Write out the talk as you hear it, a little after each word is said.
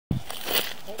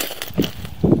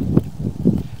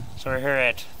So we're here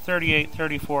at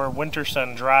 3834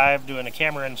 Wintersun Drive doing a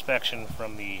camera inspection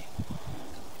from the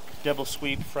Double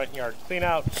Sweep front yard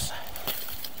cleanouts.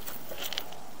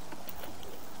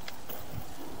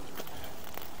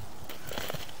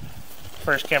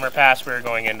 First camera pass, we're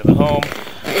going into the home.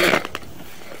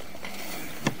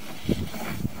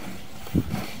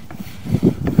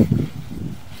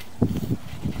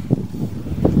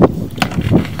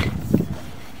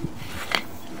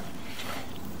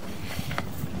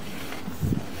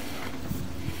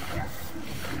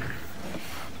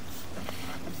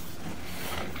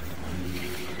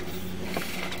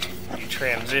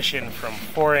 Transition from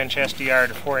 4-inch SDR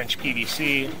to 4-inch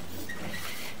PVC.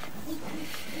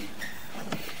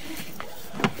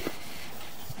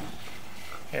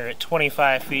 Here at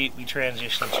 25 feet, we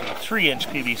transition to 3-inch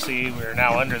PVC. We are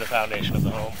now under the foundation of the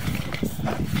home.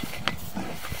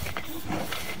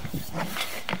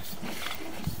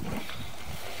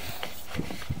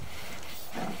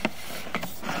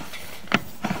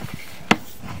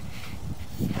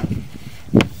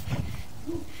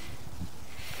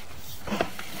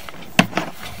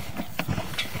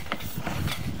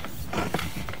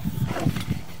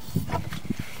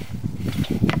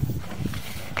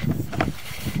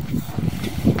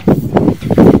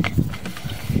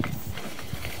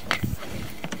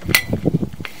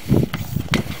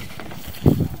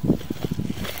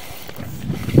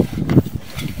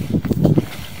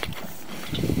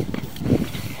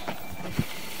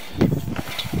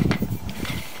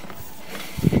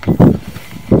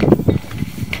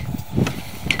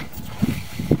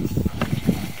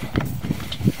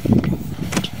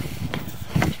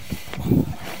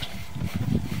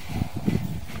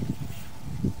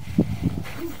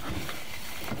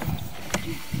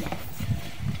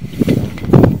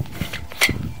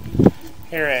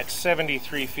 Here at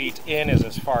 73 feet in is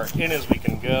as far in as we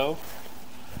can go.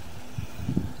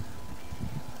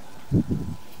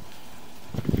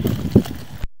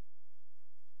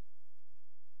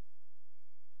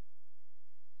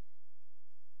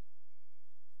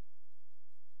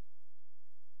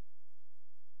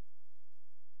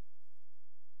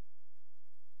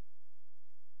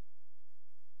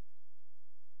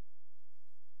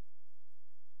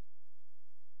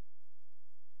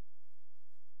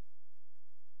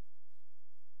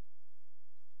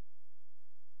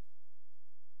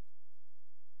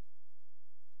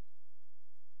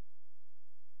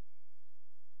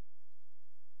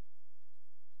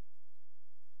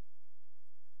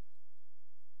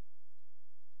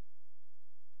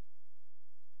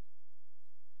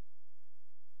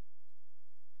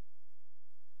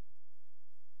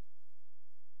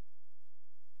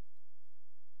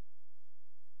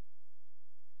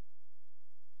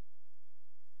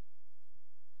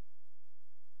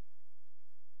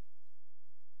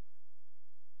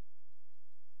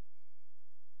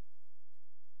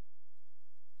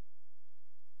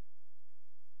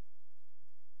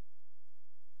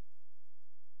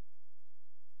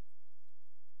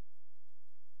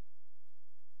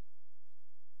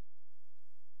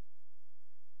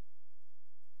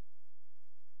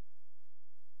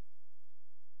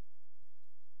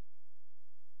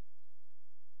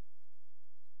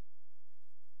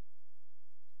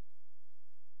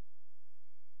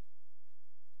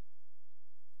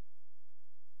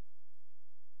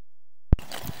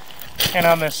 And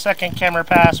on this second camera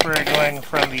pass, we're going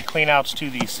from the cleanouts to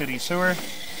the city sewer.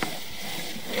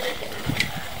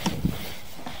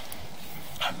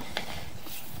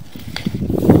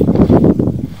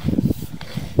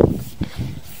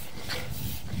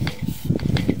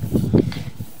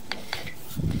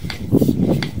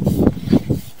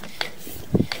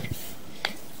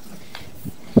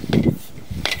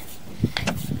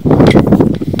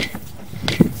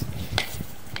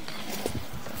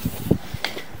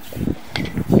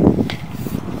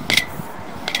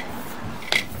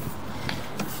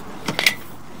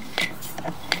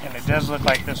 It does look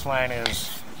like this line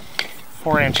is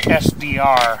 4-inch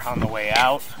SDR on the way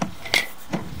out.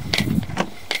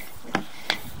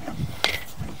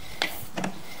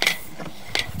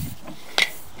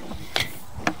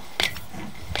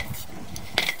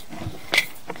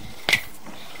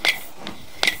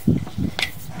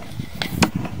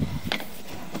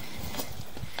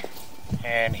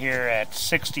 And here at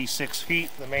 66 feet,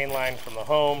 the main line from the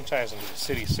home ties into the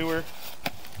city sewer.